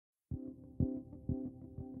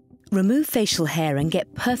Remove facial hair and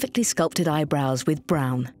get perfectly sculpted eyebrows with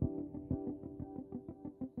Braun.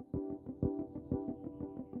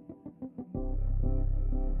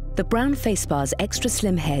 The Braun Face Bar's extra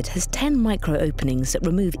slim head has 10 micro openings that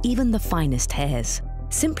remove even the finest hairs.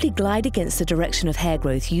 Simply glide against the direction of hair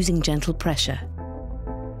growth using gentle pressure.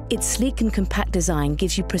 Its sleek and compact design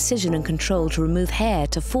gives you precision and control to remove hair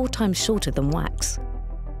to 4 times shorter than wax.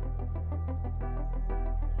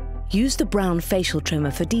 Use the Braun facial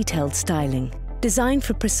trimmer for detailed styling, designed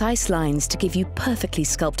for precise lines to give you perfectly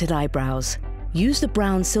sculpted eyebrows. Use the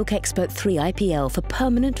Braun Silk Expert 3 IPL for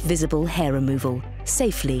permanent visible hair removal,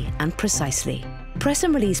 safely and precisely. Press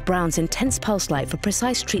and release Braun's intense pulse light for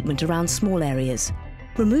precise treatment around small areas.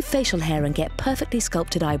 Remove facial hair and get perfectly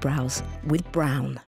sculpted eyebrows with Braun.